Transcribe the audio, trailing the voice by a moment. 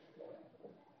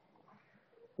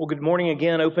Well, good morning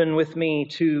again. Open with me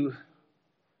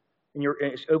in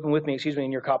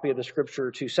your copy of the scripture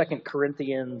to 2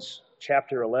 Corinthians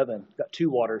chapter 11. Got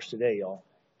two waters today, y'all.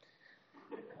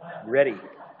 Ready?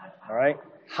 All right?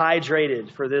 Hydrated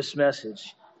for this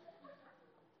message.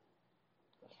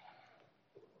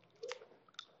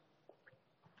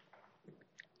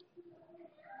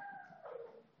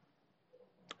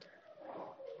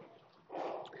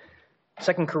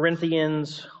 Second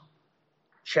Corinthians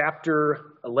chapter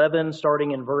 11,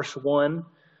 starting in verse 1.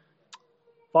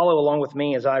 Follow along with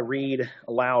me as I read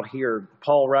aloud here.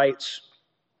 Paul writes,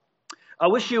 I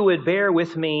wish you would bear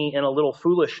with me in a little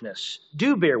foolishness.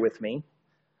 Do bear with me,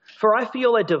 for I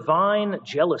feel a divine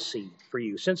jealousy for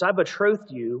you, since I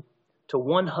betrothed you to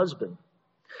one husband,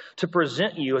 to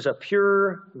present you as a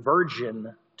pure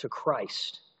virgin to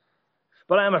Christ.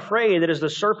 But I am afraid that as the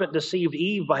serpent deceived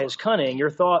Eve by his cunning,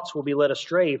 your thoughts will be led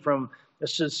astray from a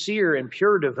sincere and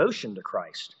pure devotion to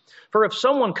Christ. For if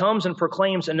someone comes and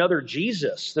proclaims another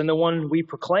Jesus than the one we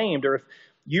proclaimed, or if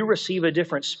you receive a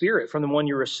different spirit from the one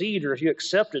you received, or if you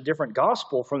accept a different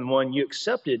gospel from the one you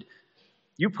accepted,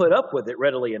 you put up with it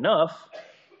readily enough.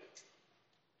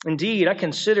 Indeed, I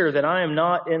consider that I am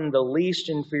not in the least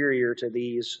inferior to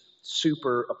these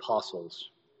super apostles.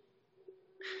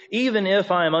 Even if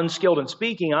I am unskilled in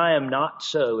speaking, I am not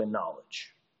so in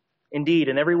knowledge. Indeed,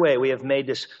 in every way we have made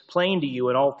this plain to you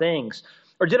in all things.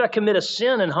 Or did I commit a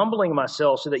sin in humbling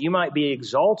myself so that you might be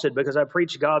exalted because I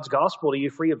preached God's gospel to you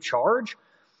free of charge?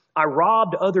 I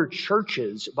robbed other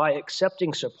churches by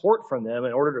accepting support from them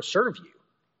in order to serve you.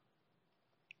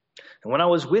 And when I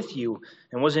was with you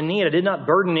and was in need, I did not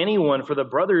burden anyone, for the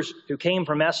brothers who came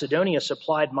from Macedonia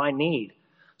supplied my need.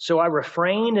 So I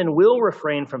refrained and will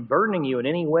refrain from burdening you in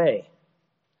any way.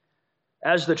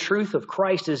 As the truth of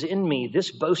Christ is in me, this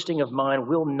boasting of mine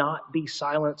will not be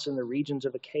silenced in the regions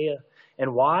of Achaia.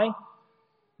 And why?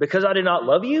 Because I do not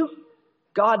love you?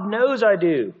 God knows I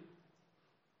do.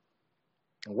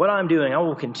 And what I'm doing, I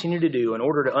will continue to do in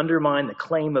order to undermine the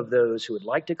claim of those who would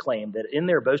like to claim that in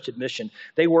their boasted mission,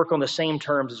 they work on the same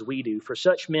terms as we do. For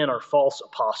such men are false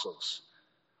apostles,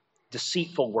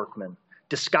 deceitful workmen,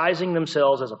 disguising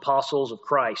themselves as apostles of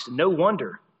Christ. And no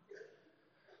wonder,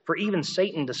 for even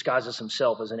Satan disguises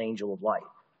himself as an angel of light.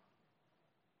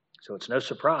 So it's no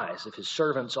surprise if his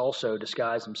servants also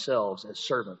disguise themselves as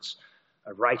servants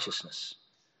of righteousness.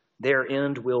 Their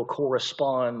end will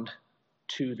correspond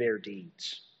to their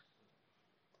deeds.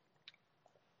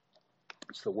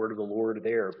 It's the word of the Lord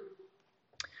there.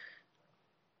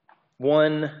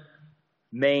 One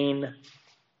main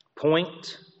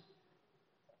point,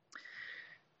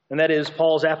 and that is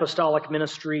Paul's apostolic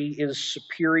ministry is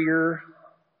superior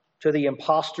to the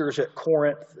impostors at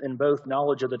Corinth in both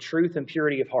knowledge of the truth and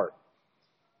purity of heart.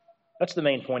 That's the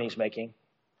main point he's making.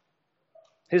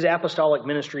 His apostolic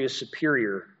ministry is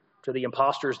superior to the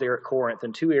impostors there at Corinth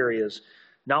in two areas: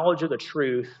 knowledge of the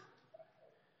truth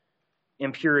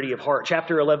and purity of heart.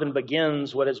 Chapter 11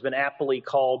 begins what has been aptly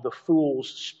called the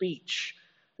fool's speech.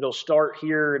 It'll start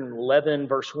here in 11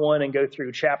 verse 1 and go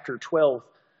through chapter 12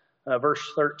 verse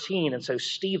 13. And so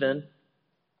Stephen,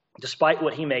 despite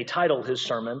what he may title his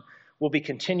sermon, will be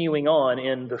continuing on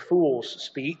in the fool's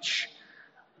speech,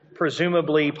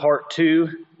 presumably part 2.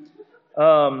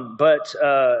 But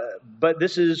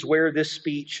this is where this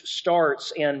speech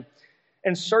starts. And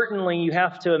certainly you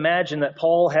have to imagine that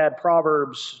Paul had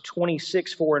Proverbs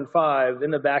 26, 4 and 5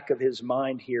 in the back of his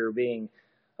mind here, being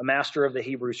a master of the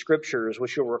Hebrew Scriptures,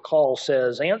 which you'll recall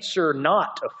says, answer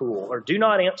not a fool, or do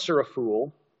not answer a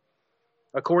fool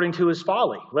according to his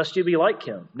folly, lest you be like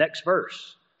him. Next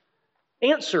verse.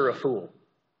 Answer a fool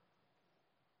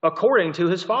according to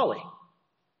his folly,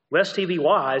 lest he be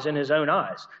wise in his own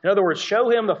eyes. In other words, show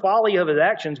him the folly of his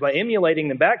actions by emulating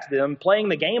them back to them, playing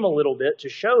the game a little bit to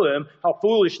show him how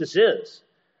foolish this is.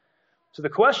 So the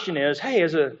question is, hey,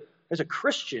 as a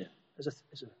Christian,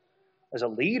 as a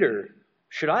leader,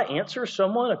 should I answer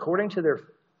someone according to their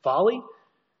folly?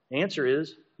 The answer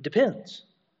is, it depends.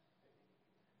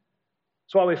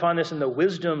 That's why we find this in the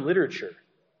wisdom literature.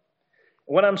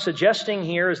 What I'm suggesting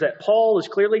here is that Paul is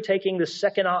clearly taking the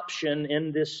second option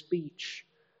in this speech,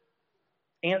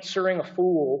 answering a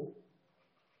fool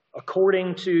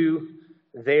according to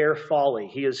their folly.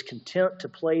 He is content to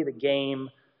play the game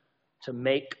to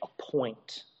make a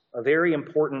point, a very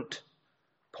important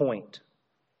point.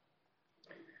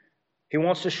 He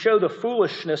wants to show the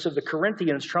foolishness of the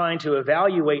Corinthians trying to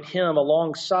evaluate him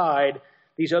alongside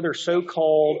these other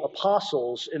so-called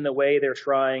apostles in the way they're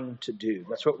trying to do.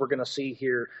 That's what we're going to see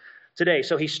here today.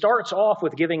 So he starts off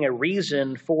with giving a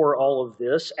reason for all of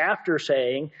this after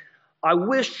saying, I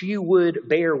wish you would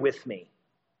bear with me.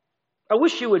 I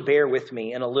wish you would bear with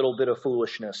me in a little bit of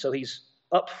foolishness. So he's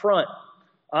up front.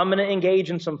 I'm going to engage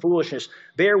in some foolishness.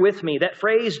 Bear with me. That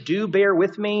phrase, do bear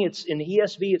with me, it's in the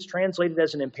ESV, it's translated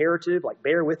as an imperative, like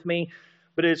bear with me.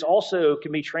 But it's also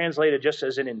can be translated just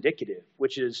as an indicative,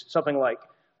 which is something like,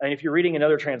 and if you're reading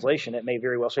another translation, it may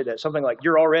very well say that, something like,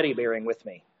 you're already bearing with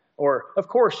me. Or, of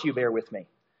course you bear with me.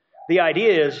 The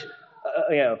idea is,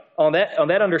 on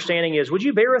that understanding is, would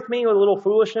you bear with me with a little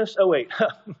foolishness? Oh, wait,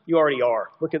 you already are.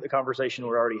 Look at the conversation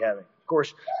we're already having. Of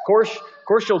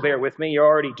course you'll bear with me. You're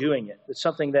already doing it. It's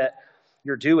something that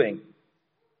you're doing.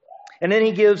 And then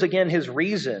he gives, again, his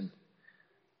reason.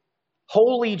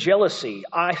 Holy jealousy.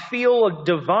 I feel a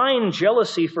divine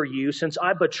jealousy for you since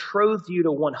I betrothed you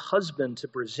to one husband to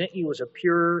present you as a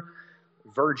pure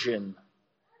virgin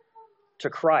to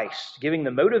Christ, giving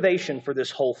the motivation for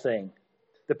this whole thing.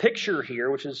 The picture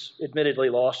here, which is admittedly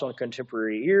lost on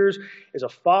contemporary ears, is a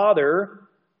father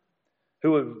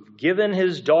who had given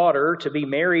his daughter to be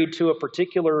married to a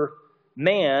particular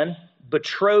man,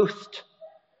 betrothed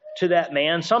to that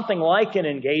man, something like an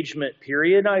engagement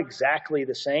period, not exactly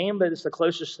the same, but it's the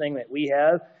closest thing that we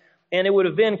have. And it would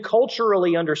have been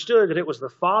culturally understood that it was the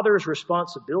father's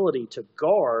responsibility to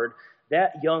guard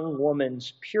that young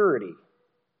woman's purity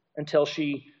until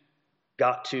she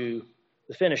got to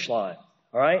the finish line,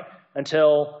 all right?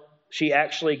 Until she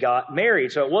actually got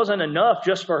married. So it wasn't enough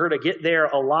just for her to get there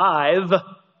alive.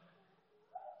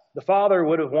 The father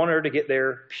would have wanted her to get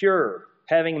there pure,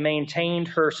 having maintained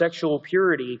her sexual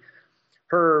purity,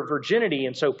 her virginity.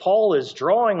 And so Paul is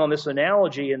drawing on this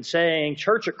analogy and saying,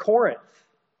 Church at Corinth,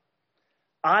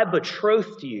 I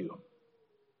betrothed you,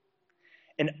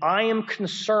 and I am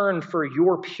concerned for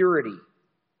your purity.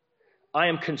 I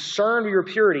am concerned with your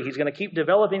purity. He's going to keep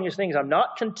developing these things. I'm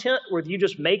not content with you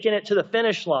just making it to the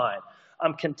finish line.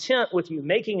 I'm content with you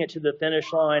making it to the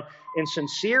finish line in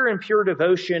sincere and pure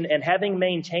devotion and having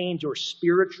maintained your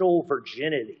spiritual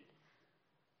virginity.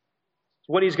 That's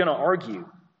what he's going to argue.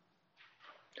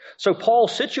 So Paul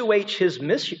situates his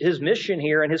mission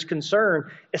here and his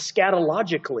concern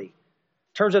eschatologically,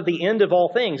 in terms of the end of all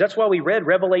things. That's why we read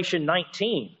Revelation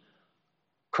 19.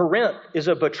 Corinth is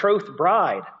a betrothed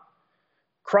bride.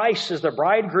 Christ is the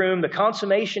bridegroom. The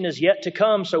consummation is yet to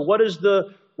come. So what does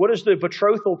the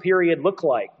betrothal period look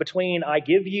like between I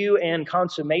give you and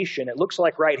consummation? It looks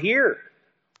like right here.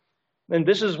 And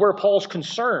this is where Paul's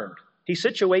concerned. He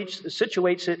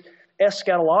situates it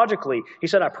eschatologically. He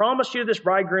said, I promised you this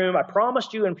bridegroom. I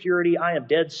promised you in purity. I am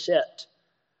dead set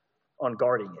on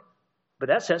guarding it. But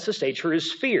that sets the stage for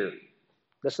his fear.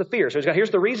 That's the fear. So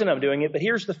here's the reason I'm doing it, but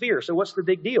here's the fear. So what's the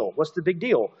big deal? What's the big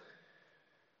deal?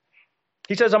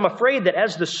 He says, I'm afraid that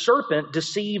as the serpent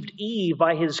deceived Eve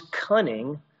by his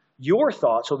cunning, your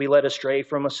thoughts will be led astray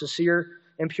from a sincere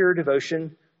and pure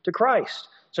devotion to Christ.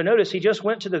 So notice he just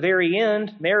went to the very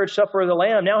end, marriage supper of the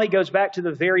Lamb. Now he goes back to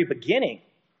the very beginning.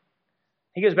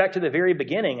 He goes back to the very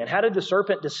beginning. And how did the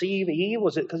serpent deceive Eve?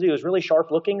 Was it because he was really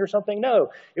sharp looking or something? No,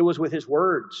 it was with his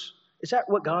words. Is that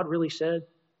what God really said?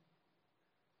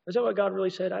 Is that what God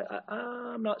really said?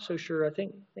 I'm not so sure. I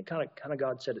think kind of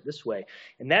God said it this way.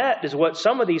 And that is what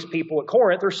some of these people at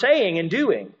Corinth are saying and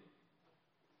doing.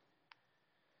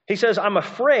 He says, I'm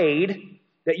afraid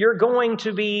that you're going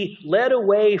to be led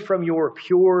away from your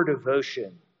pure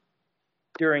devotion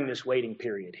during this waiting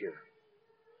period here.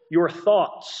 Your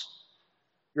thoughts,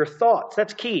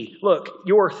 that's key. Look,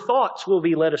 your thoughts will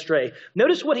be led astray.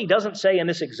 Notice what he doesn't say in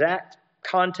this exact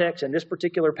context in this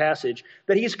particular passage,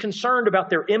 that he's concerned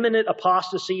about their imminent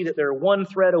apostasy, that they're one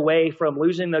thread away from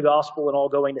losing the gospel and all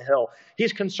going to hell.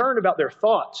 He's concerned about their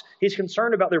thoughts. He's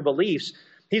concerned about their beliefs.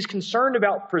 He's concerned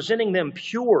about presenting them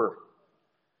pure.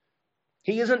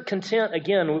 He isn't content,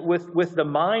 again, with the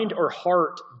mind or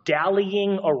heart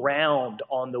dallying around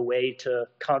on the way to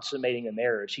consummating a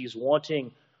marriage. He's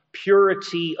wanting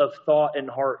purity of thought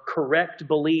and heart, correct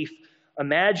belief,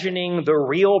 imagining the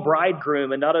real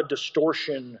bridegroom and not a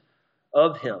distortion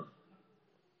of him.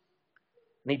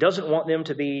 And he doesn't want them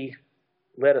to be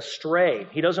led astray.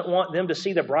 He doesn't want them to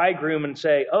see the bridegroom and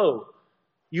say, oh,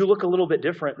 you look a little bit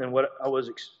different than what I was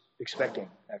expecting,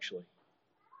 actually.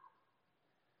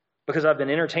 Because I've been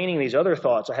entertaining these other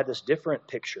thoughts. I had this different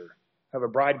picture of a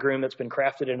bridegroom that's been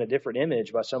crafted in a different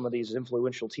image by some of these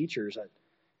influential teachers.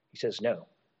 He says, no.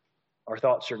 Our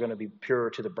thoughts are going to be pure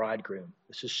to the bridegroom.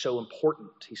 This is so important,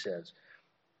 he says.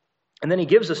 And then he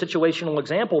gives a situational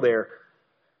example there.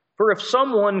 For if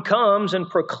someone comes and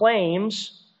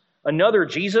proclaims another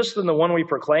Jesus than the one we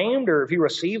proclaimed, or if you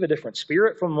receive a different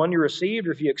spirit from the one you received,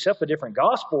 or if you accept a different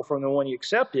gospel from the one you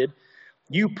accepted,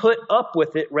 you put up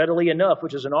with it readily enough,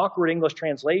 which is an awkward English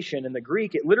translation. In the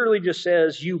Greek, it literally just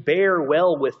says, you bear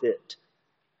well with it.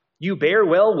 You bear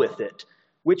well with it,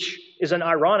 which is an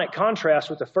ironic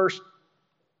contrast with the first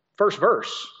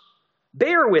verse.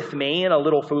 Bear with me in a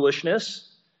little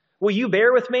foolishness. Will you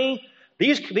bear with me?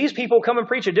 These people come and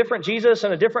preach a different Jesus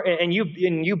and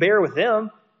you bear with them.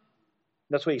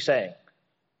 That's what he's saying.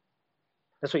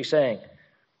 That's what he's saying.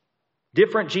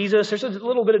 Different Jesus. There's a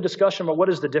little bit of discussion about what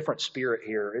is the different spirit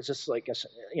here. It's just like,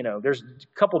 there's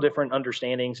a couple different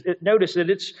understandings. Notice that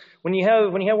it's when you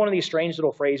have one of these strange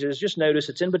little phrases, just notice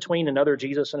it's in between another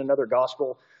Jesus and another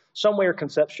gospel, somewhere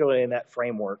conceptually in that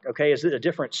framework. Okay, is it a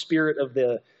different spirit of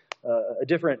a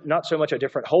different, not so much a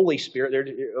different Holy Spirit,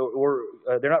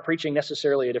 they're not preaching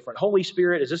necessarily a different Holy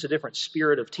Spirit. Is this a different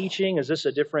spirit of teaching? Is this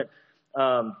a different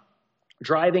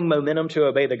driving momentum to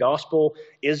obey the gospel?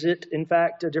 Is it, in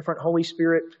fact, a different Holy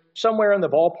Spirit? Somewhere in the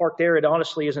ballpark there, it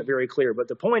honestly isn't very clear. But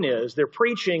the point is, they're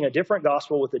preaching a different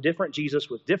gospel with a different Jesus,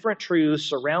 with different truths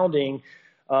surrounding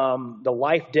the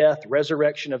life, death,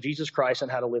 resurrection of Jesus Christ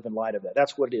and how to live in light of that.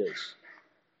 That's what it is.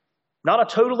 Not a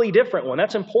totally different one.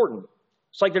 That's important.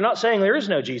 It's like they're not saying there is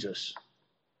no Jesus.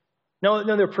 No,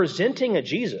 they're presenting a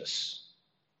Jesus.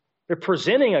 They're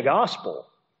presenting a gospel,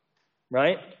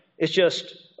 right? It's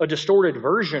just a distorted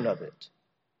version of it.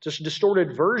 Just a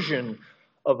distorted version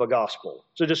of a gospel.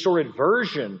 It's a distorted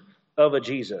version of a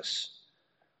Jesus.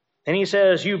 And he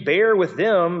says, you bear with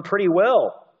them pretty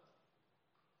well.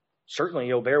 Certainly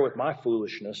you'll bear with my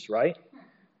foolishness, right?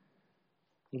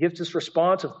 He gives this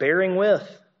response of bearing with.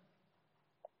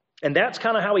 And that's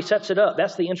kind of how he sets it up.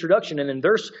 That's the introduction. And then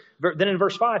in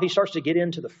verse 5, he starts to get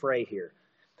into the fray here.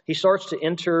 He starts to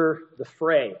enter the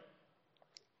fray.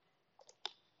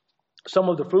 Some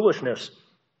of the foolishness.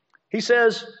 He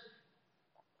says,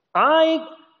 I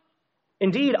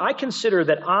consider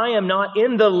that I am not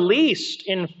in the least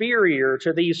inferior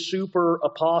to these super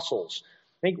apostles.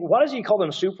 Why does he call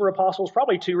them super apostles?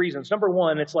 Probably two reasons. Number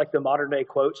one, it's like the modern day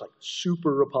quotes, like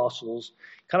super apostles,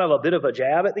 kind of a bit of a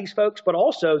jab at these folks, but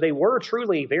also they were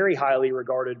truly very highly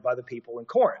regarded by the people in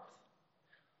Corinth.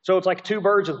 So it's like two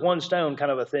birds with one stone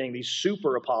kind of a thing. These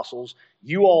super apostles,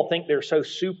 you all think they're so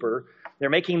super.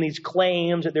 They're making these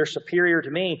claims that they're superior to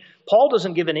me. Paul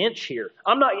doesn't give an inch here.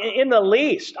 I'm not in the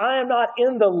least. I am not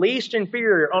in the least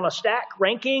inferior. On a stack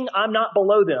ranking, I'm not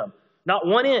below them. Not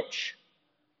 1 inch.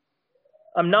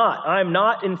 I'm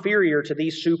not inferior to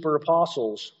these super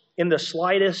apostles in the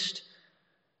slightest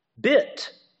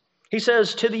bit. He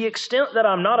says, to the extent that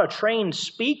I'm not a trained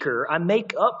speaker, I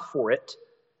make up for it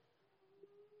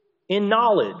in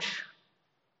knowledge.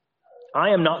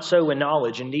 I am not so in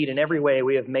knowledge. Indeed, in every way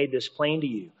we have made this plain to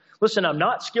you. Listen, I'm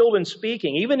not skilled in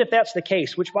speaking, even if that's the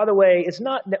case, which, by the way,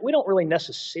 we don't really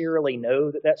necessarily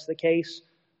know that that's the case.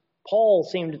 Paul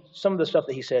some of the stuff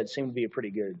that he said seemed to be a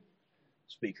pretty good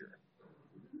speaker.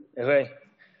 Okay?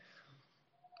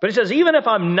 But he says, even if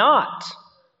I am not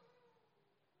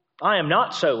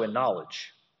so in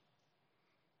knowledge.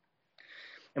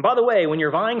 And by the way, when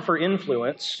you're vying for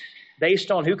influence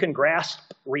based on who can grasp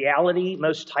reality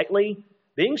most tightly,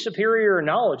 being superior in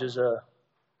knowledge is a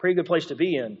pretty good place to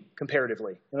be in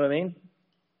comparatively. You know what I mean?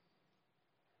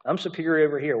 I'm superior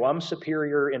over here. Well, I'm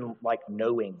superior in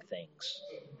knowing things.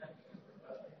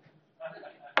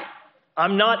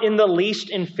 I'm not in the least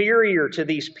inferior to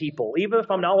these people, even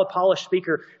if I'm not a polished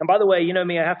speaker. And by the way, you know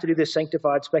me, I have to do this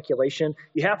sanctified speculation.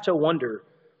 You have to wonder,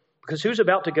 because who's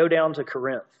about to go down to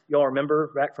Corinth? Y'all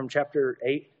remember back from chapter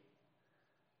 8?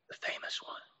 The famous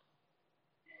one.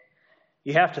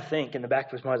 You have to think in the back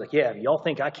of his mind, yeah, y'all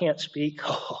think I can't speak?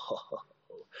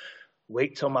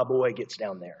 Wait till my boy gets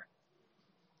down there.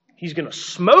 He's going to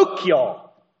smoke y'all.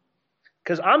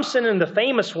 Because I'm sending the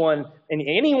famous one, and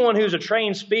anyone who's a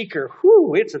trained speaker,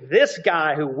 it's this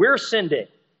guy who we're sending.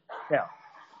 Now,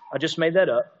 I just made that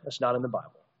up. That's not in the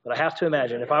Bible. But I have to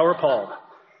imagine, if I were Paul,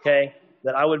 okay,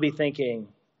 that I would be thinking,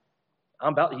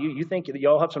 you think that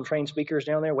y'all have some trained speakers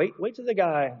down there? Wait till the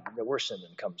guy that we're sending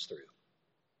comes through.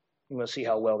 I'm going to see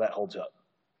how well that holds up.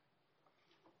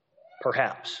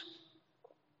 Perhaps.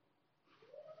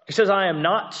 He says, I am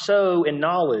not so in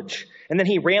knowledge. And then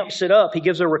he ramps it up. He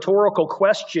gives a rhetorical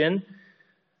question.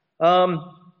 And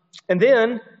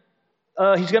then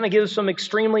he's going to give some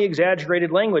extremely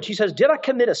exaggerated language. He says, did I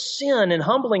commit a sin in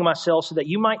humbling myself so that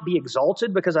you might be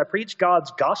exalted because I preach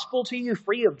God's gospel to you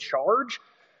free of charge?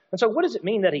 And so what does it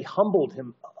mean that he humbled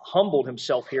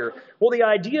himself here? Well, the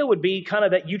idea would be kind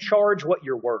of that you charge what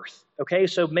you're worth. Okay,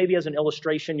 so maybe as an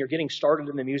illustration, you're getting started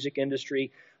in the music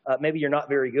industry. Maybe you're not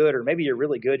very good, or maybe you're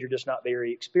really good, you're just not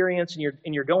very experienced,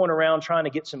 and you're going around trying to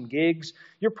get some gigs.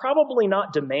 You're probably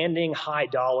not demanding high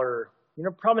dollar,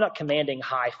 probably not commanding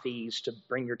high fees to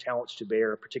bring your talents to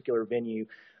bear a particular venue.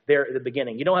 there at the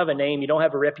beginning. You don't have a name, you don't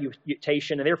have a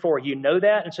reputation, and therefore you know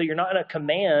that, and so you're not going to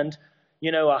command,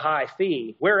 a high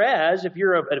fee. Whereas if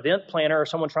you're an event planner or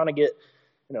someone trying to get,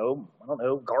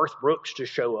 Garth Brooks to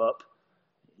show up,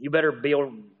 you better be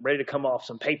ready to come off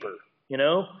some paper,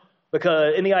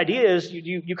 Because, and the idea is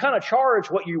you kind of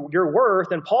charge what you're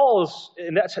worth, and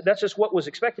that's just what was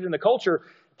expected in the culture.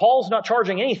 Paul's not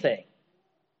charging anything.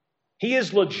 He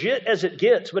is legit as it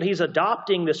gets, but he's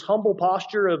adopting this humble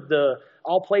posture of the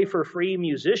I'll play for free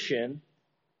musician.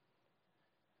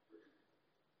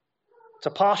 It's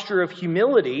a posture of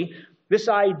humility. This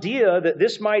idea that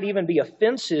this might even be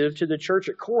offensive to the church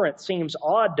at Corinth seems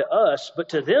odd to us, but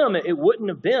to them it wouldn't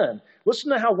have been.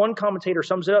 Listen to how one commentator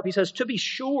sums it up. He says, to be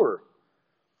sure,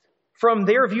 from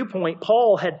their viewpoint,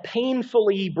 Paul had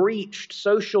painfully breached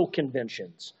social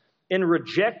conventions in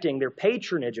rejecting their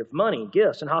patronage of money,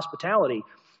 gifts, and hospitality,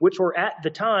 which were at the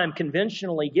time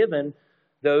conventionally given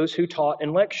those who taught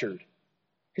and lectured.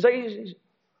 He's like,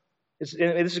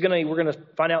 we're going to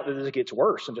find out that this gets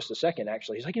worse in just a second,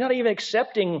 actually. He's like, you're not even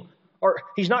accepting, or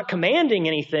he's not commanding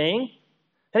anything,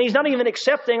 and he's not even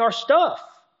accepting our stuff.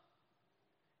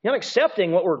 He's not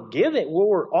accepting what we're giving, what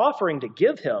we're offering to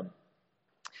give him.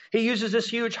 He uses this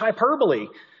huge hyperbole.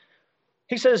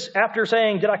 He says, after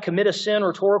saying, did I commit a sin?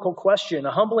 Rhetorical question,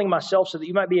 humbling myself so that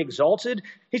you might be exalted.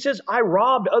 He says, I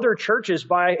robbed other churches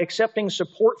by accepting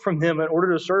support from them in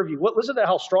order to serve you. Listen to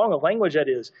how strong a language that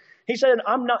is. He said,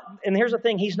 I'm not, and here's the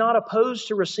thing, he's not opposed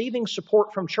to receiving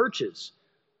support from churches.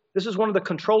 This is one of the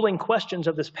controlling questions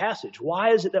of this passage.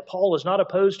 Why is it that Paul is not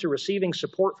opposed to receiving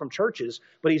support from churches,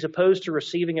 but he's opposed to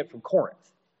receiving it from Corinth?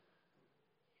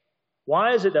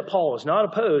 Why is it that Paul is not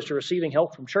opposed to receiving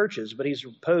help from churches, but he's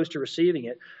opposed to receiving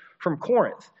it from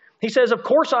Corinth? He says, of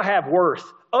course I have worth.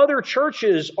 Other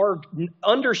churches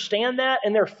understand that,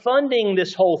 and they're funding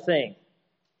this whole thing.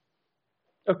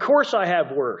 Of course I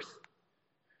have worth.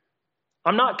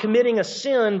 I'm not committing a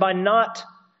sin by not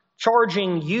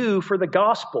charging you for the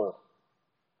gospel.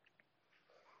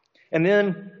 And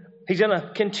then he's going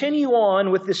to continue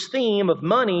on with this theme of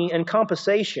money and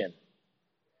compensation.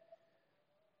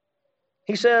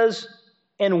 He says,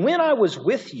 and when I was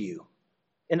with you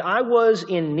and I was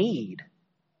in need,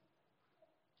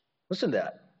 listen to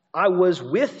that. I was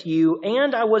with you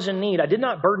and I was in need. I did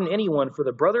not burden anyone, for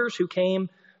the brothers who came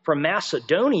from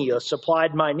Macedonia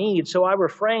supplied my needs. So I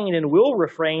refrained and will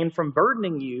refrain from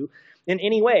burdening you in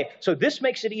any way. So this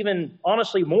makes it even,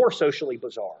 honestly, more socially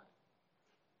bizarre.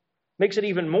 Makes it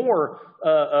even more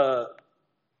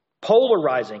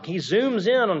polarizing. He zooms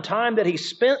in on time that he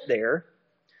spent there.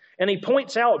 And he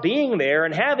points out being there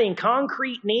and having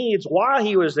concrete needs while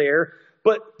he was there,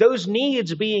 but those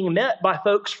needs being met by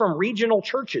folks from regional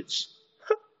churches.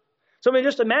 So I mean,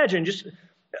 just imagine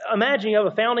you have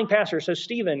a founding pastor. So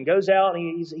Stephen goes out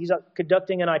and he's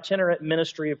conducting an itinerant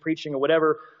ministry of preaching or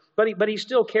whatever, but he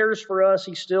still cares for us.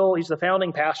 He's the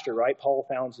founding pastor, right? Paul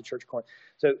founds the church of Corinth.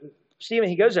 So Stephen,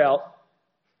 he goes out.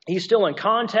 He's still in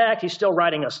contact. He's still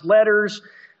writing us letters.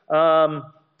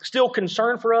 Still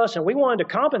concerned for us, and we wanted to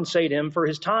compensate him for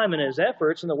his time and his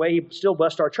efforts and the way he still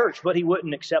blessed our church, but he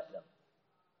wouldn't accept them.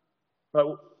 But,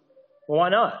 well, why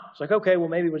not? It's like, okay, well,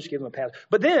 maybe we'll just give him a pass.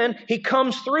 But then he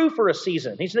comes through for a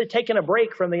season. He's taking a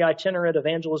break from the itinerant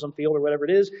evangelism field or whatever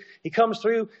it is. He comes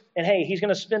through, and hey, he's going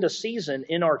to spend a season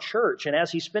in our church. And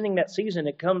as he's spending that season,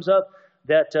 it comes up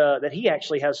that he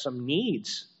actually has some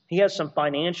needs. He has some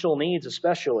financial needs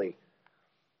especially.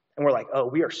 And we're like, oh,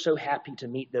 we are so happy to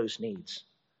meet those needs.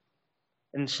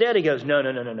 Instead, he goes, no.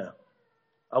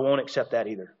 I won't accept that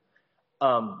either.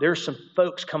 There's some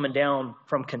folks coming down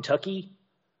from Kentucky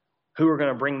who are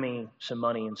going to bring me some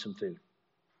money and some food.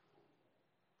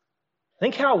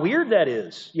 Think how weird that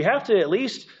is. You have to at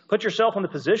least put yourself in the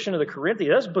position of the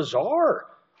Corinthians. That's bizarre.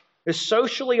 It's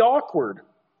socially awkward.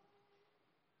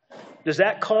 Does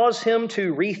that cause him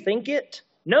to rethink it?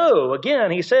 No.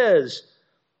 Again, he says,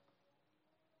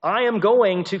 I am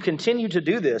going to continue to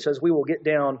do this, as we will get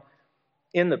down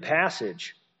in the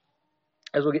passage.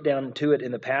 As we'll get down to it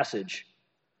in the passage.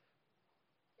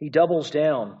 He doubles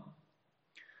down.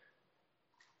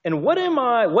 And what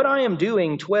I am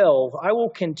doing, 12, I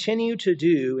will continue to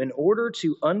do in order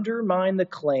to undermine the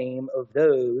claim of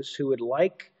those who would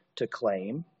like to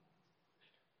claim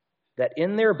that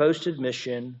in their boasted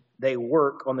mission, they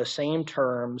work on the same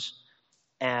terms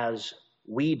as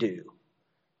we do.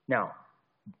 Now,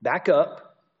 back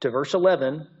up to verse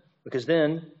 11, because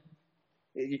then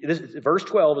verse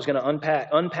 12 is going to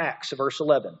unpacks verse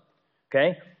 11,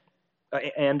 okay?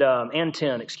 And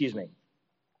 10, excuse me.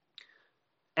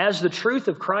 As the truth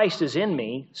of Christ is in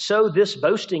me, so this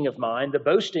boasting of mine, the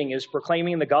boasting is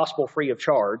proclaiming the gospel free of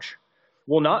charge,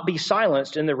 will not be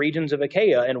silenced in the regions of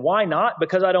Achaia. And why not?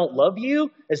 Because I don't love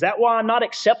you? Is that why I'm not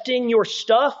accepting your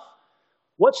stuff?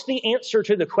 What's the answer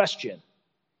to the question?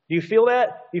 Do you feel that?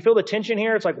 Do you feel the tension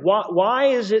here? It's like, why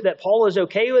is it that Paul is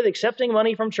okay with accepting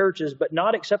money from churches but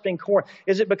not accepting Corinth?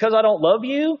 Is it because I don't love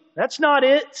you? That's not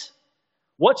it.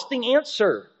 What's the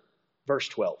answer? Verse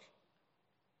 12.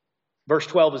 Verse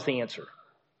 12 is the answer.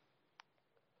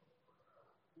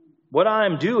 What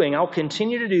I'm doing, I'll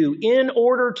continue to do in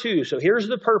order to. So here's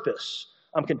the purpose.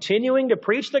 I'm continuing to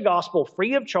preach the gospel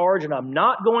free of charge, and I'm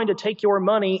not going to take your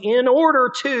money in order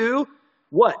to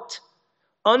what?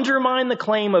 Undermine the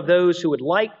claim of those who would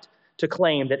like to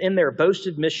claim that in their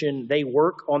boasted mission they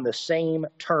work on the same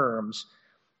terms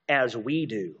as we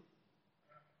do.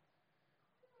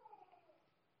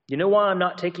 You know why I'm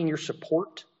not taking your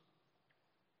support?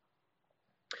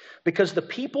 Because the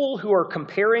people who are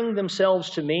comparing themselves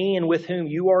to me and with whom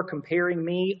you are comparing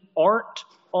me aren't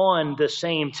on the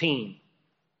same team.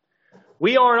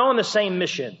 We aren't on the same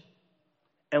mission,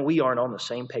 and we aren't on the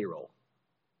same payroll.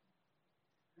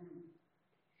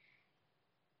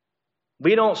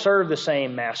 We don't serve the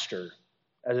same master,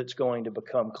 as it's going to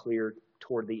become clear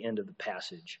toward the end of the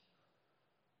passage.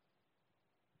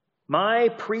 My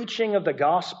preaching of the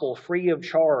gospel free of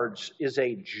charge is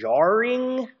a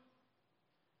jarring,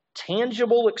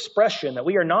 tangible expression that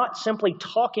we are not simply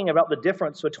talking about the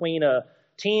difference between a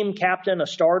team captain, a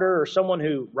starter, or someone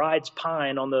who rides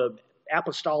pine on the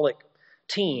apostolic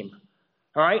team.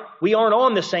 All right? We aren't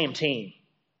on the same team.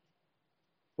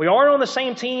 We aren't on the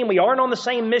same team. We aren't on the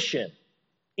same mission.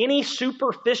 Any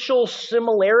superficial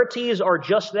similarities are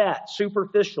just that,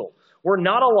 superficial. We're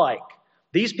not alike.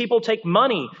 These people take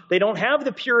money. They don't have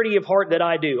the purity of heart that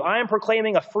I do. I am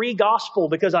proclaiming a free gospel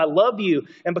because I love you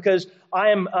and because I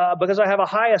have a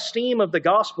high esteem of the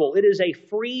gospel. It is a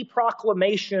free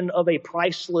proclamation of a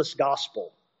priceless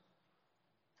gospel.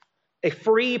 A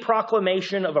free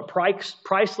proclamation of a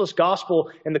priceless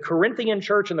gospel. And the Corinthian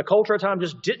church and the culture of the time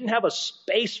just didn't have a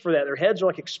space for that. Their heads are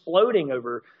like exploding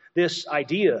over this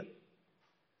idea.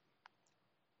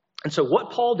 And so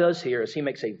what Paul does here is he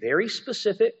makes a very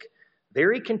specific,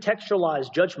 very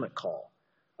contextualized judgment call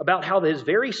about how his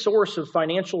very source of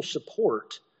financial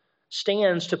support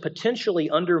stands to potentially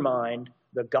undermine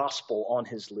the gospel on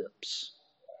his lips.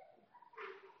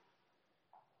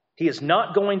 He is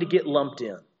not going to get lumped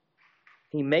in.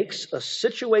 He makes a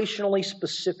situationally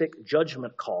specific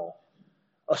judgment call,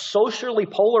 a socially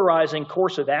polarizing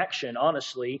course of action,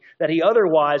 honestly, that he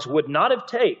otherwise would not have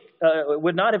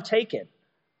taken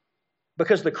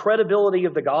because the credibility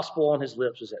of the gospel on his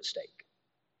lips is at stake.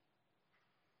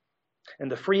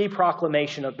 And the free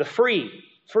proclamation of the free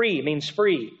means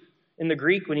free. In the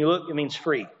Greek, when you look, it means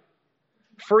free.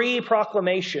 Free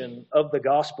proclamation of the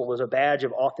gospel is a badge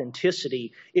of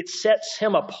authenticity. It sets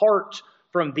him apart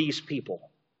from these people.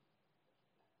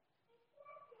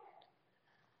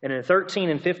 And in 13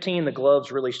 and 15, the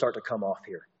gloves really start to come off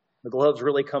here. The gloves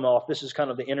really come off. This is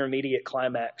kind of the intermediate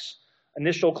climax,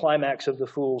 initial climax of the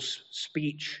fool's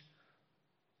speech.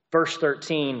 Verse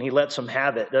 13, he lets them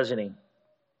have it, doesn't he?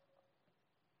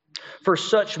 For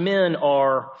such men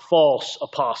are false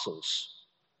apostles,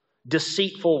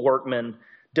 deceitful workmen,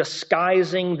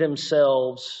 disguising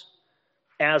themselves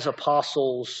as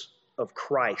apostles of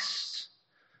Christ.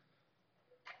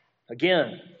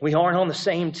 Again, we aren't on the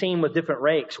same team with different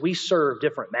ranks. We serve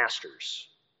different masters.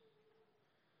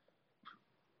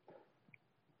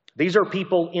 These are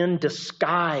people in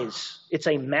disguise. It's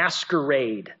a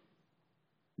masquerade.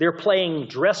 They're playing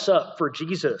dress up for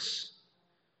Jesus.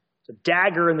 It's a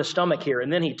dagger in the stomach here,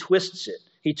 and then he twists it.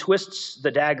 He twists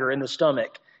the dagger in the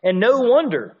stomach. And no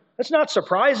wonder. It's not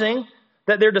surprising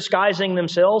that they're disguising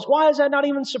themselves. Why is that not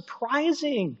even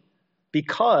surprising?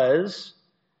 Because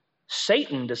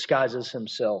Satan disguises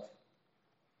himself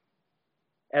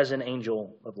as an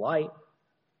angel of light.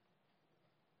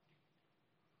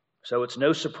 So it's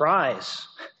no surprise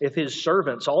if his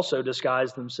servants also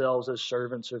disguise themselves as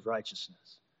servants of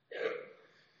righteousness.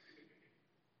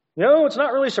 No, it's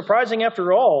not really surprising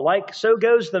after all. Like, so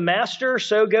goes the master,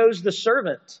 so goes the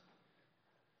servant.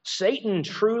 Satan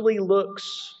truly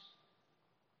looks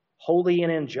holy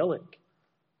and angelic.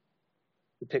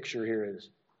 The picture here is.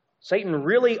 Satan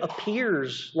really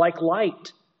appears like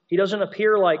light. He doesn't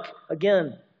appear like,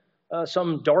 again,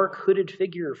 some dark hooded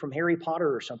figure from Harry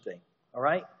Potter or something. All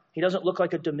right? He doesn't look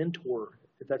like a Dementor,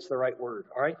 if that's the right word.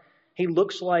 All right? He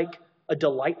looks like a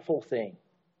delightful thing.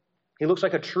 He looks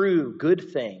like a true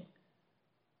good thing.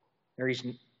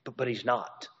 But he's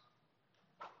not.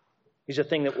 He's a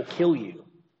thing that will kill you.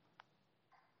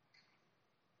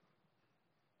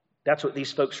 That's what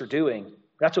these folks are doing.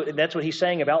 That's what he's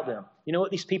saying about them. You know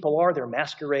what these people are? They're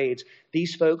masquerades.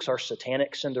 These folks are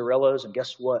satanic Cinderellas, and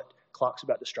guess what? Clock's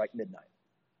about to strike midnight.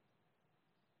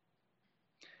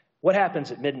 What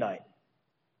happens at midnight?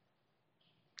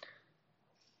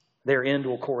 Their end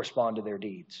will correspond to their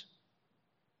deeds.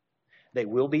 They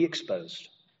will be exposed.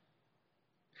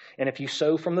 And if you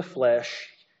sow from the flesh,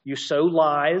 you sow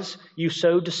lies, you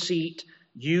sow deceit,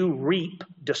 you reap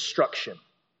destruction.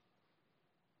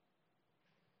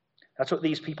 That's what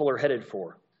these people are headed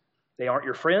for. They aren't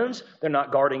your friends. They're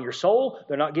not guarding your soul.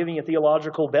 They're not giving you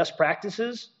theological best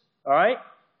practices. All right?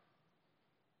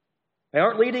 They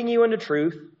aren't leading you into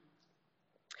truth.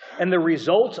 And the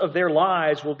result of their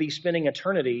lies will be spending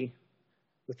eternity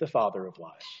with the father of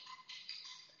lies.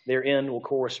 Their end will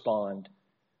correspond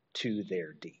to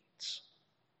their deeds.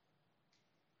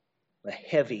 A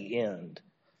heavy end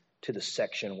to the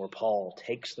section where Paul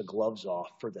takes the gloves off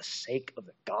for the sake of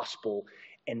the gospel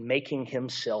and making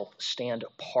himself stand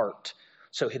apart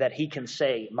so that he can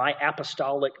say, my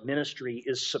apostolic ministry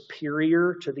is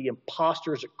superior to the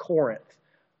impostors at Corinth,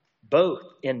 both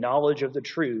in knowledge of the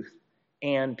truth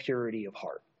and purity of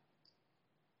heart.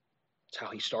 That's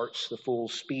how he starts the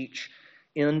fool's speech.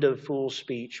 End of fool's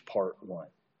speech, part 1.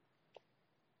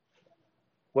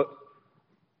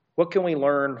 What can we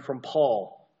learn from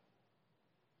Paul?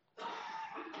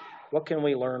 What can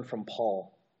we learn from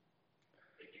Paul?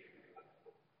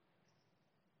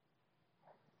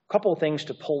 A couple of things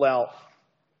to pull out.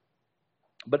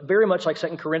 But very much like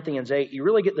 2 Corinthians 8, you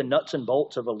really get the nuts and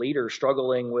bolts of a leader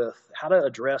struggling with how to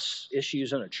address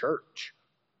issues in a church.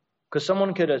 Because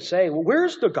someone could say, well,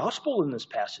 where's the gospel in this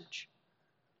passage?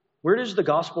 Where is the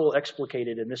gospel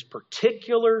explicated in this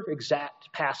particular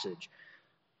exact passage?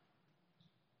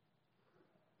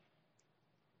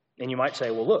 And you might say,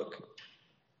 well, look,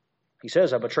 he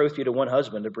says, I betrothed you to one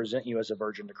husband to present you as a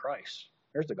virgin to Christ.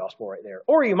 There's the gospel right there.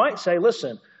 Or you might say,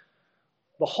 listen,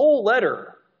 the whole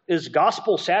letter is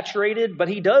gospel saturated, but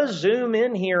he does zoom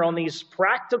in here on these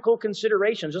practical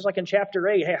considerations, just like in chapter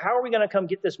 8. Hey, how are we going to come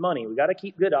get this money? We got to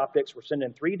keep good optics. We're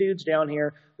sending 3 dudes down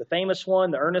here, the famous one,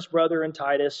 the earnest brother, and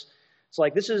Titus. It's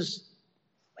like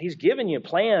he's giving you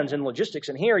plans and logistics.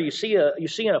 And here you see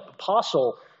an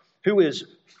apostle who is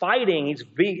fighting. He's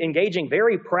engaging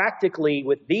very practically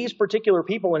with these particular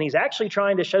people, and he's actually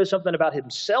trying to show something about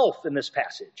himself in this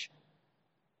passage.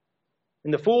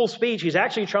 In the fool's speech, he's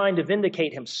actually trying to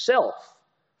vindicate himself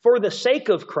for the sake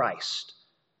of Christ.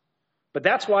 But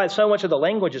that's why so much of the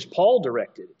language is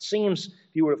Paul-directed. It seems,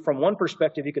 if you were from one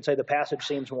perspective, you could say the passage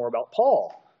seems more about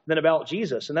Paul than about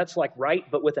Jesus. And that's like right,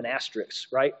 but with an asterisk,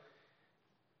 right?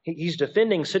 He's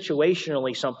defending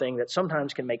situationally something that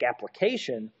sometimes can make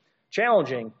application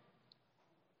challenging.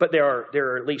 But there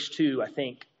are at least 2, I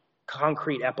think,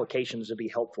 concrete applications that would be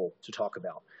helpful to talk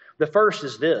about. The first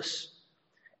is this: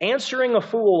 answering a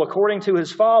fool according to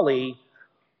his folly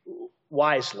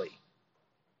wisely.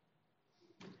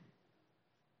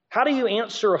 How do you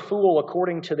answer a fool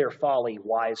according to their folly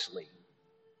wisely?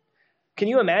 Can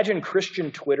you imagine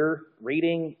Christian Twitter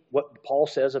reading what Paul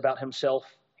says about himself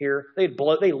here? They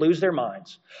lose their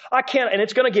minds. I can't, and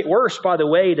it's going to get worse, by the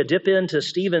way, to dip into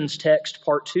Stephen's text,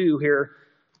 part 2 here.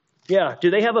 Yeah, do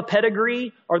they have a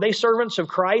pedigree? Are they servants of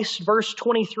Christ? Verse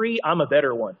 23, I'm a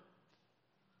better one.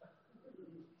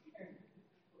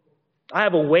 I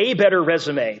have a way better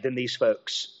resume than these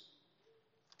folks.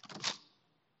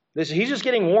 He's just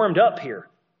getting warmed up here.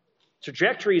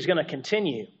 Trajectory is going to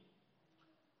continue.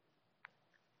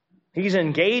 He's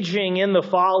engaging in the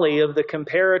folly of the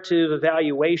comparative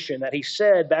evaluation that he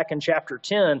said back in chapter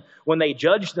 10, when they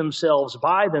judge themselves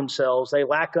by themselves, they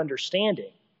lack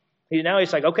understanding. Now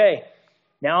he's like, okay,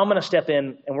 now I'm going to step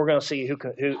in and we're going to see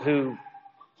who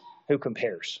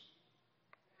compares.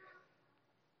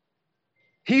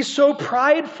 He's so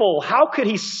prideful. How could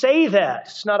he say that?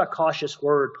 It's not a cautious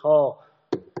word, Paul.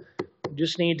 You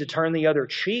just need to turn the other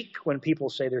cheek when people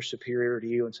say they're superior to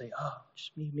you and say, oh,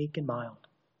 just be meek and mild.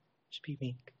 Just be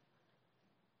meek.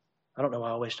 I don't know why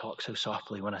I always talk so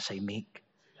softly when I say meek.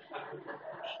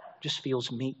 Just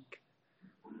feels meek.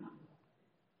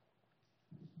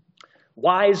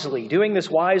 Wisely. Doing this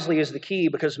wisely is the key,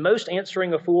 because most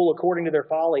answering a fool according to their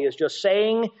folly is just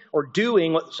saying or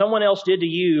doing what someone else did to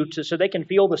you so they can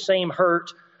feel the same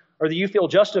hurt, or that you feel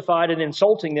justified in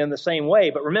insulting them the same way.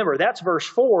 But remember, that's verse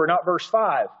 4, not verse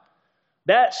 5.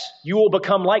 That's you will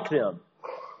become like them.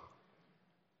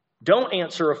 Don't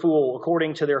answer a fool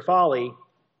according to their folly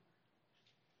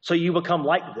so you become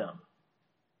like them.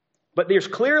 But there's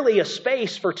clearly a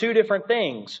space for 2 different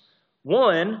things.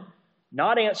 One,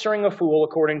 not answering a fool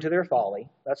according to their folly.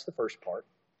 That's the first part.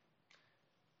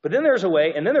 But then there's a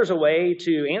way, and then there's a way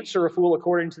to answer a fool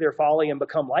according to their folly and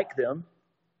become like them.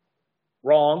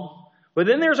 Wrong. But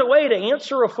then there's a way to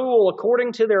answer a fool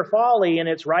according to their folly, and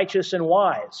it's righteous and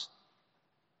wise.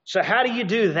 So how do you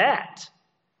do that?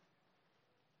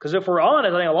 Because if we're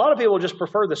honest, I think a lot of people just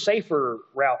prefer the safer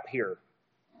route here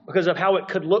because of how it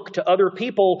could look to other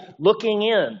people looking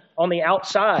in on the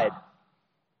outside.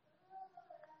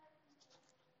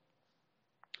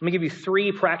 Let me give you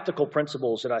 3 practical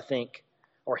principles that I think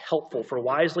are helpful for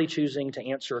wisely choosing to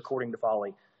answer according to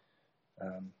folly.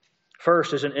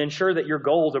 First is ensure that your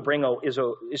goal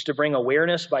is to bring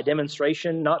awareness by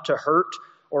demonstration, not to hurt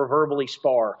or verbally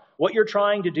spar. What you're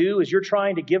trying to do is you're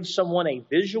trying to give someone a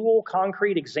visual,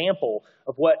 concrete example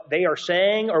of what they are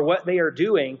saying or what they are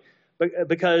doing,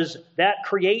 because that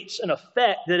creates an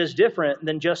effect that is different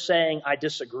than just saying, I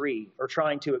disagree, or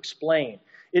trying to explain.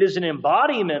 It is an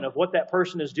embodiment of what that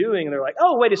person is doing, and they're like,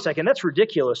 oh, wait a second, that's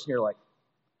ridiculous. And you're like,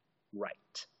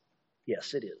 right.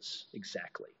 Yes, it is.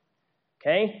 Exactly.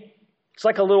 Okay? It's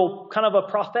like a little kind of a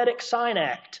prophetic sign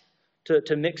act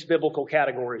to mix biblical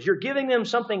categories. You're giving them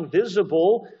something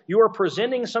visible. You are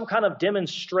presenting some kind of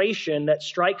demonstration that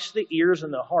strikes the ears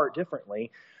and the heart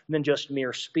differently than just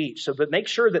mere speech. But make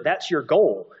sure that that's your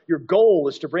goal. Your goal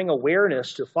is to bring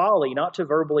awareness to folly, not to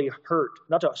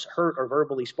hurt or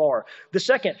verbally spar. The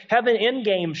second, have an end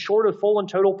game short of full and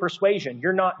total persuasion.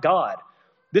 You're not God.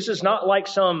 This is not like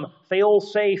some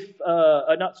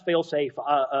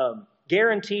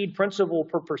guaranteed principle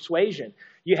for persuasion.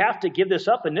 You have to give this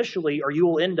up initially or you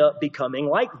will end up becoming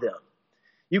like them.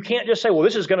 You can't just say, well,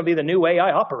 this is going to be the new way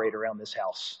I operate around this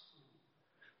house.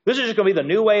 This is just going to be the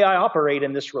new way I operate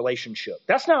in this relationship.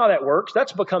 That's not how that works.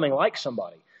 That's becoming like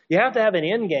somebody. You have to have an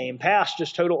end game past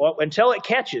just total, until it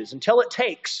catches, until it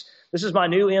takes. This is my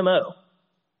new MO.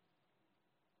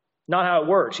 Not how it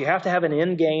works. You have to have an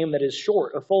end game that is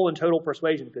short of full and total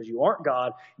persuasion because you aren't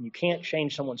God and you can't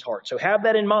change someone's heart. So have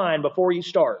that in mind before you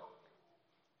start.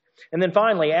 And then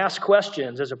finally, ask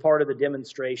questions as a part of the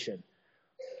demonstration.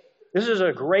 This is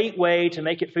a great way to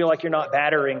make it feel like you're not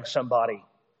battering somebody.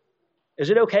 Is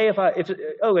it okay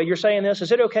you're saying this?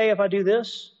 Is it okay if I do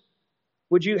this?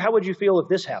 How would you feel if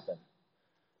this happened?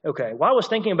 Okay, well, I was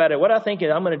thinking about it. What I think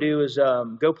I'm going to do is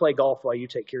go play golf while you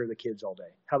take care of the kids all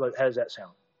day. How does that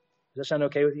sound? Does that sound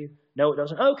okay with you? No, it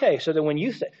doesn't? Okay, so then when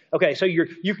you say, okay, so you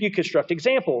construct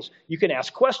examples. You can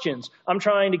ask questions. I'm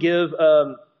trying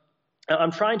to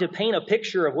paint a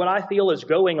picture of what I feel is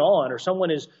going on or someone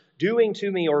is doing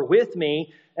to me or with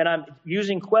me, and I'm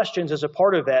using questions as a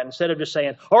part of that instead of just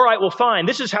saying, all right, well, fine,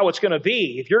 this is how it's going to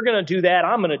be. If you're going to do that,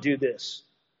 I'm going to do this.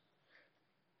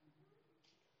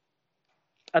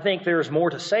 I think there's more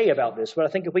to say about this, but I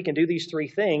think if we can do these 3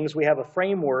 things, we have a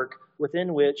framework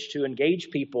within which to engage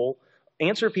people,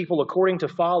 answer people according to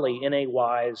folly in a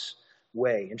wise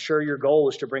way. Ensure your goal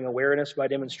is to bring awareness by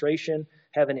demonstration,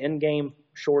 have an end game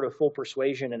short of full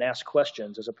persuasion, and ask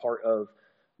questions as a part of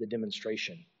the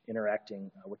demonstration,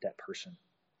 interacting with that person.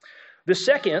 The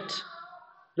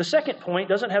second point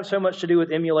doesn't have so much to do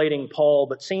with emulating Paul,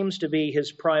 but seems to be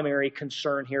his primary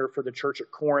concern here for the church at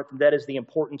Corinth, and that is the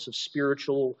importance of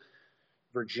spiritual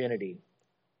virginity.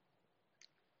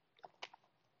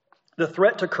 The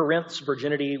threat to Corinth's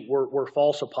virginity were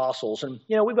false apostles. And,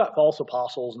 we've got false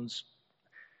apostles and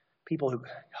people who,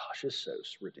 it's so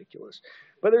ridiculous.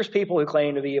 But there's people who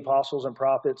claim to be apostles and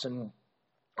prophets and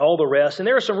all the rest. And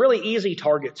there are some really easy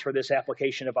targets for this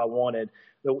application if I wanted.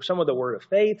 Some of the word of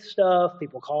faith stuff,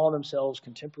 people calling themselves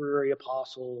contemporary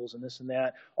apostles and this and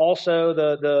that. Also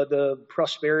the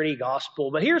prosperity gospel.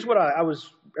 But here's what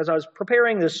as I was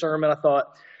preparing this sermon, I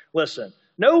thought, listen,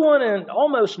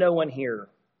 almost no one here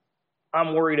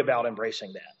I'm worried about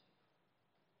embracing that.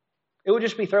 It would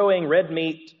just be throwing red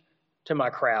meat to my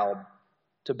crowd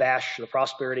to bash the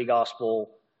prosperity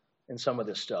gospel and some of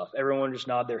this stuff. Everyone would just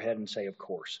nod their head and say, of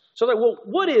course. So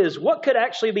what could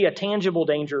actually be a tangible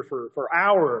danger for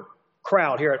our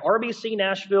crowd here at RBC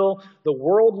Nashville? The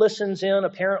world listens in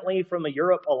apparently from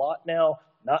Europe a lot now.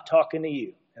 Not talking to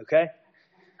you, okay?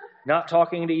 Not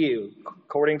talking to you,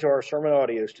 according to our sermon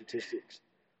audio statistics.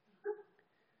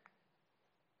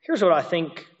 Here's what I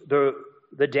think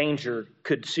the danger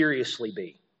could seriously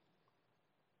be.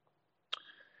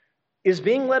 Is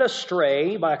being led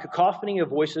astray by a cacophony of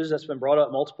voices that's been brought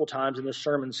up multiple times in this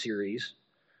sermon series.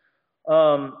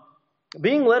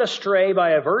 Being led astray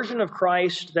by a version of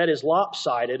Christ that is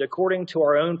lopsided according to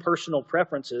our own personal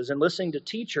preferences and listening to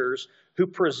teachers who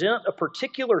present a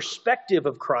particular perspective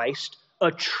of Christ, a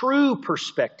true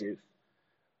perspective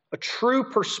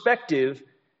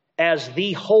as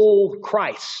the whole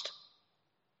Christ,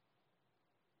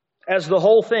 as the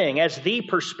whole thing, as the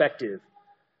perspective.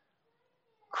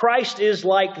 Christ is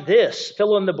like this.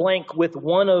 Fill in the blank with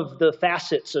one of the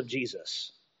facets of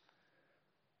Jesus.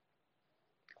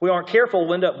 If we aren't careful,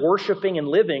 we'll end up worshiping and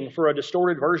living for a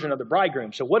distorted version of the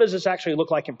bridegroom. So what does this actually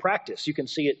look like in practice? You can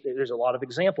see it. There's a lot of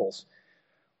examples.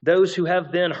 Those who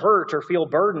have been hurt or feel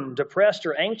burdened, depressed,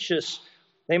 or anxious,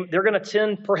 they're going to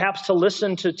tend perhaps to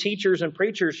listen to teachers and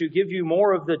preachers who give you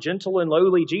more of the gentle and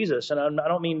lowly Jesus. And I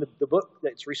don't mean the book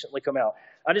that's recently come out.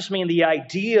 I just mean the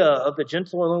idea of the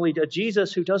gentle and lowly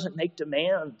Jesus who doesn't make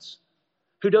demands,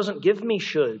 who doesn't give me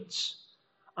shoulds.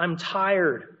 I'm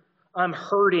tired. I'm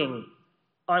hurting.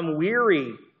 I'm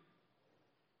weary.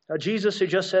 A Jesus who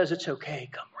just says, it's okay,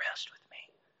 come rest with me.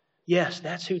 Yes,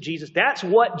 that's who Jesus, that's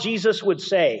what Jesus would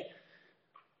say.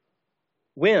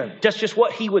 When? That's just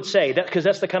what he would say, because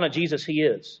that's the kind of Jesus he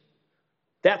is.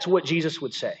 That's what Jesus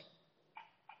would say.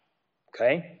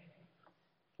 Okay?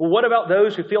 Well, what about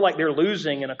those who feel like they're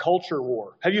losing in a culture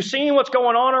war? Have you seen what's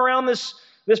going on around this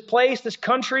place, this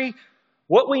country?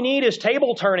 What we need is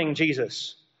table turning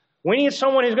Jesus. We need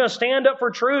someone who's going to stand up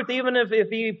for truth, even if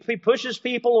he pushes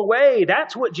people away.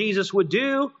 That's what Jesus would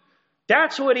do.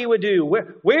 That's what he would do.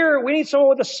 We need someone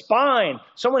with a spine,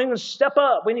 someone who can step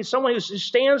up. We need someone who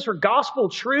stands for gospel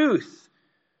truth.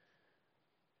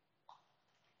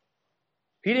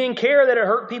 He didn't care that it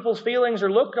hurt people's feelings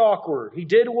or looked awkward. He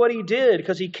did what he did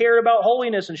because he cared about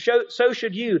holiness, and so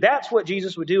should you. That's what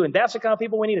Jesus would do, and that's the kind of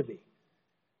people we need to be.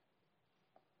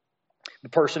 The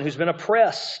person who's been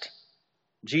oppressed.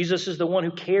 Jesus is the one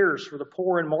who cares for the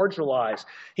poor and marginalized.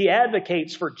 He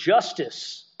advocates for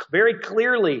justice very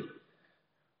clearly.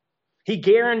 He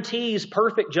guarantees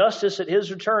perfect justice at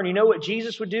his return. You know what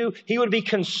Jesus would do? He would be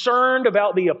concerned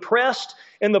about the oppressed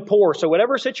and the poor. So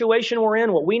whatever situation we're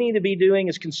in, what we need to be doing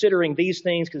is considering these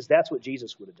things, because that's what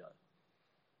Jesus would have done.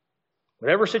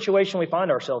 Whatever situation we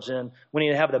find ourselves in, we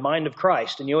need to have the mind of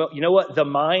Christ. And you know what the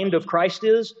mind of Christ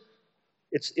is?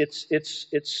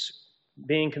 It's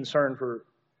being concerned for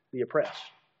the oppressed,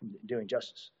 doing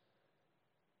justice.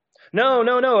 No.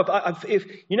 If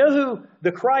you know who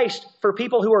the Christ, for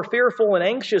people who are fearful and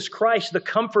anxious, Christ, the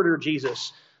comforter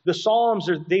Jesus. The Psalms,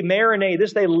 they marinate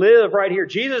this, they live right here.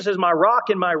 Jesus is my rock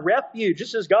and my refuge.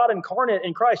 This is God incarnate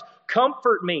in Christ.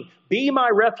 Comfort me. Be my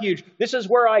refuge. This is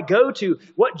where I go to.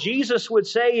 What Jesus would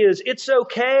say is, it's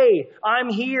okay. I'm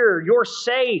here. You're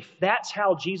safe. That's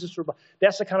how Jesus,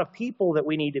 that's the kind of people that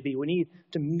we need to be. We need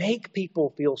to make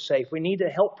people feel safe. We need to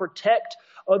help protect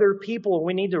other people.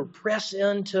 We need to press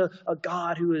into a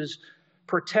God who is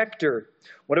protector.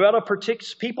 What about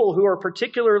people who are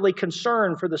particularly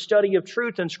concerned for the study of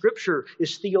truth and Scripture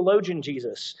is theologian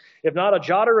Jesus. If not a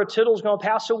jot or a tittle is going to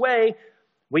pass away,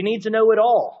 we need to know it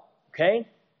all. Okay?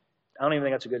 I don't even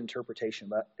think that's a good interpretation,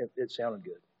 but it sounded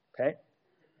good. Okay?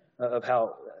 Of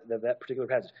how that particular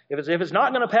passage. If it's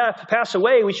not going to pass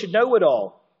away, we should know it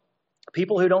all.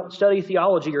 People who don't study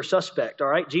theology are suspect. All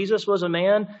right? Jesus was a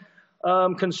man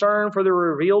concern for the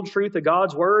revealed truth of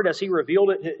God's Word as He revealed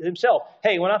it Himself.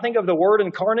 Hey, when I think of the Word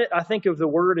incarnate, I think of the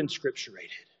Word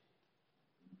inscripturated.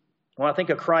 When I think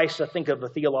of Christ, I think of a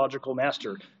theological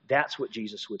master. That's what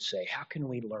Jesus would say. How can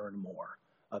we learn more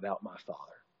about my Father?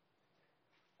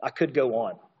 I could go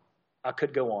on.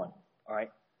 All right?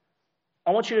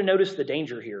 I want you to notice the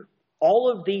danger here. All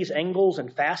of these angles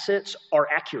and facets are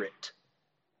accurate.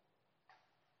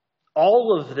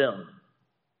 All of them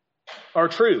are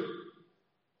true.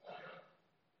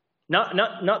 Not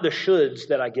the shoulds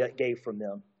that I gave from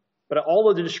them, but all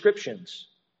of the descriptions.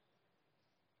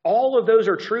 All of those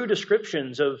are true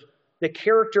descriptions of the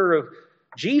character of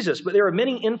Jesus, but there are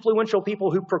many influential people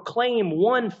who proclaim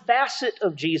one facet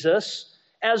of Jesus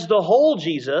as the whole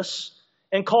Jesus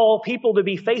and call people to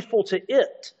be faithful to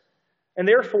it. And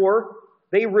therefore,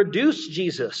 they reduce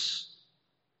Jesus.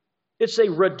 It's a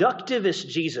reductivist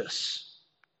Jesus.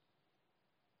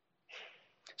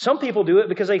 Some people do it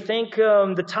because they think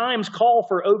the times call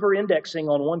for over-indexing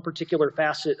on one particular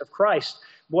facet of Christ.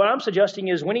 What I'm suggesting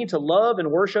is we need to love and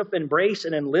worship, embrace,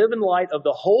 and then live in light of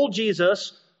the whole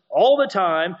Jesus all the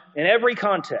time in every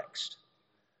context.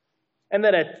 And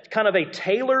that a kind of a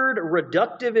tailored,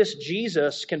 reductivist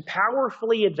Jesus can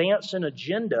powerfully advance an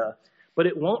agenda, but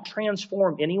it won't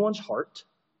transform anyone's heart,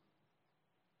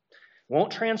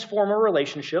 won't transform a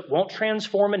relationship, won't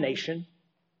transform a nation,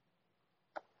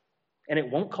 and it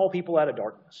won't call people out of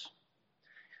darkness.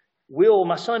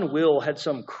 My son Will had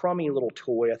some crummy little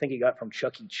toy I think he got from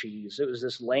Chuck E. Cheese. It was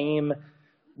this lame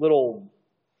little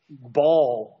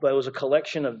ball, but it was a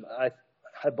collection of,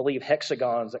 I believe,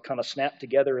 hexagons that kind of snapped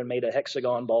together and made a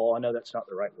hexagon ball. I know that's not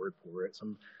the right word for it.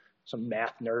 Some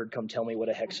math nerd come tell me what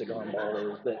a hexagon ball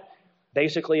is. But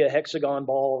basically a hexagon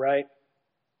ball, right?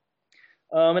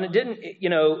 And it didn't,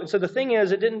 and so the thing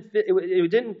is, it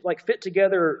didn't fit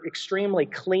together extremely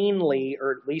cleanly,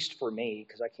 or at least for me,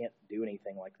 because I can't do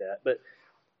anything like that. But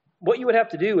what you would have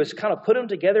to do is kind of put them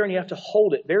together, and you have to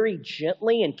hold it very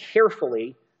gently and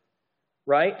carefully,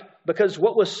 right? Because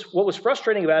what was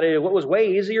frustrating about it, what was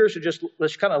way easier is to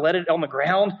let's kind of let it on the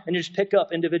ground and just pick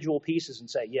up individual pieces and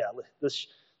say, yeah, let's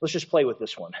just play with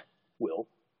this one, Will.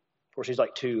 Of course, he's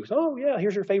like 2. Oh, yeah,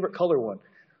 here's your favorite color one.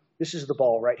 This is the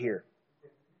ball right here.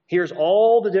 Here's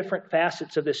all the different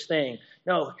facets of this thing.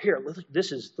 No, here,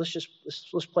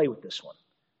 let's play with this one.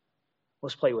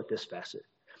 Let's play with this facet.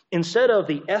 Instead of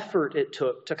the effort it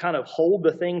took to kind of hold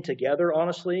the thing together,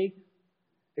 honestly,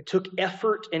 it took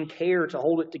effort and care to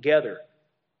hold it together.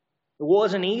 It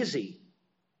wasn't easy.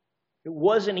 It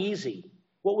wasn't easy.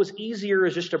 What was easier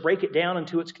is just to break it down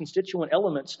into its constituent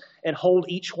elements and hold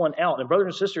each one out. And brothers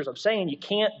and sisters, I'm saying you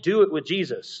can't do it with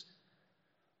Jesus.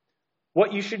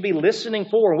 What you should be listening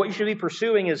for, what you should be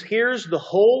pursuing is, here's the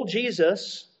whole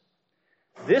Jesus.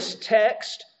 This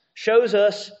text shows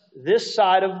us this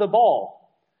side of the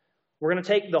ball. We're going to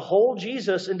take the whole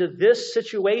Jesus into this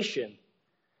situation.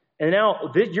 And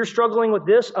now you're struggling with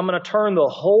this. I'm going to turn the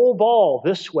whole ball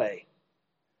this way.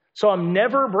 So I'm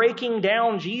never breaking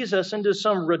down Jesus into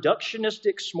some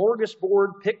reductionistic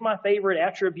smorgasbord, pick my favorite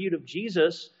attribute of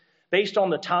Jesus based on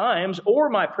the times or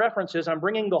my preferences. I'm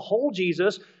bringing the whole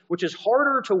Jesus, which is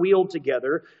harder to wield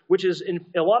together, which is, in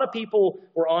a lot of people,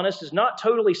 we're honest, is not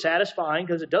totally satisfying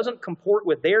because it doesn't comport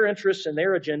with their interests and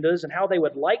their agendas and how they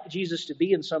would like Jesus to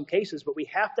be in some cases, but we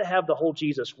have to have the whole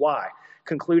Jesus. Why?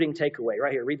 Concluding takeaway.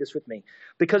 Right here, read this with me.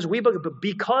 Because we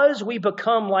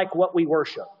become like what we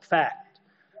worship. Fact.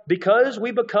 Because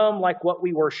we become like what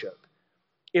we worship.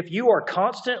 If you are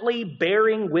constantly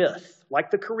bearing with,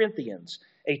 like the Corinthians,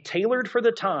 a tailored for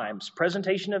the times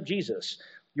presentation of Jesus,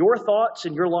 your thoughts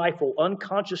and your life will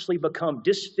unconsciously become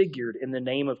disfigured in the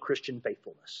name of Christian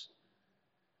faithfulness.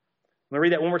 Let me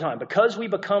read that one more time. Because we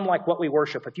become like what we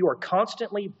worship, if you are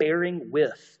constantly bearing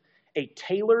with a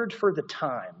tailored for the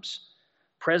times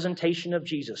presentation of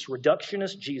Jesus,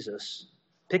 reductionist Jesus,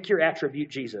 pick your attribute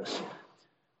Jesus,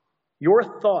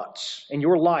 your thoughts and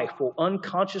your life will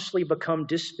unconsciously become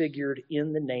disfigured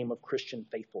in the name of Christian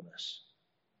faithfulness.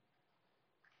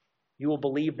 You will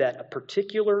believe that a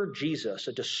particular Jesus,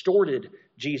 a distorted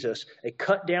Jesus, a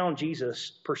cut down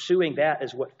Jesus, pursuing that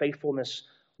is what faithfulness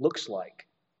looks like.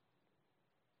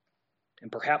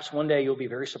 And perhaps one day you'll be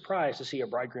very surprised to see a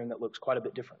bridegroom that looks quite a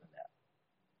bit different than that.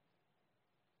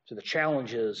 So the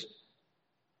challenge is,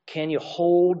 can you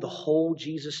hold the whole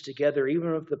Jesus together,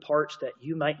 even with the parts that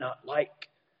you might not like?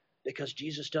 Because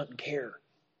Jesus doesn't care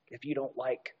if you don't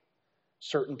like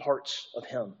certain parts of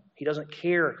him. He doesn't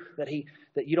care that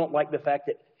you don't like the fact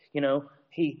that,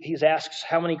 he's asks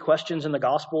how many questions in the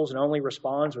Gospels and only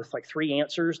responds with like 3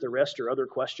 answers. The rest are other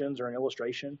questions or an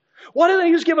illustration. Why don't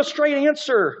they just give a straight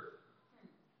answer?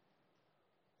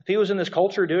 If he was in this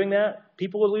culture doing that,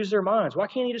 people would lose their minds. Why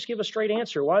can't he just give a straight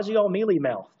answer? Why is he all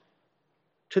mealy-mouthed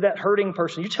to that hurting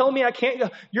person? You're telling me I can't go,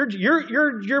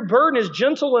 your burden is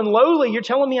gentle and lowly. You're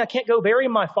telling me I can't go bury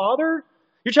my father?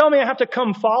 You're telling me I have to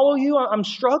come follow you? I'm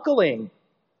struggling.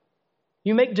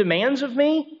 You make demands of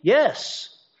me? Yes.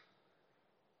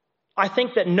 I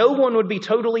think that no one would be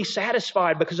totally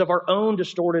satisfied because of our own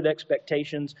distorted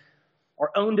expectations,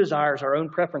 our own desires, our own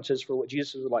preferences for what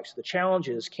Jesus would like. So the challenge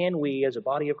is, can we as a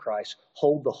body of Christ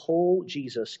hold the whole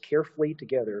Jesus carefully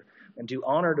together and do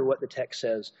honor to what the text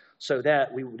says so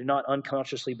that we do not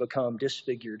unconsciously become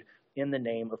disfigured in the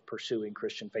name of pursuing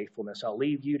Christian faithfulness? I'll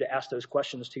leave you to ask those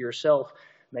questions to yourself.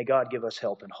 May God give us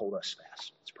help and hold us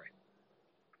fast. Let's pray.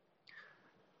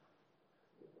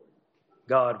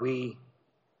 God, we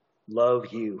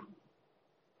love you.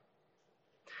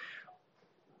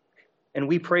 And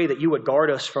we pray that you would guard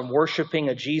us from worshiping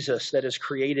a Jesus that is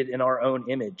created in our own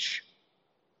image.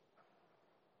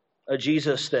 A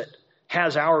Jesus that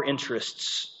has our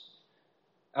interests,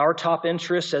 our top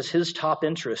interests as his top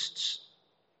interests.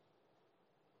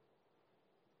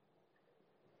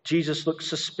 Jesus looks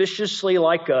suspiciously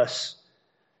like us.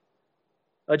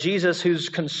 A Jesus whose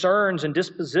concerns and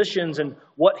dispositions and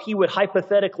what he would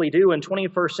hypothetically do in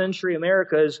 21st century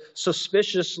America is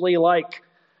suspiciously like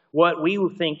what we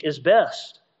would think is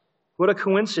best. What a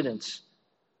coincidence.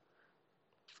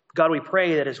 God, we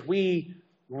pray that as we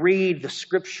read the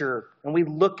Scripture and we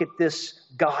look at this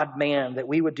God-man, that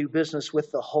we would do business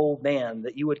with the whole man,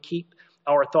 that you would keep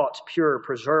our thoughts pure,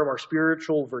 preserve our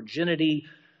spiritual virginity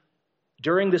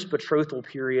during this betrothal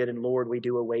period. And Lord, we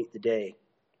do await the day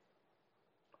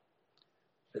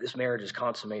that this marriage is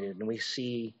consummated and we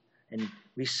see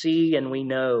and we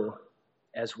know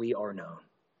as we are known.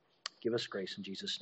 Give us grace in Jesus' name.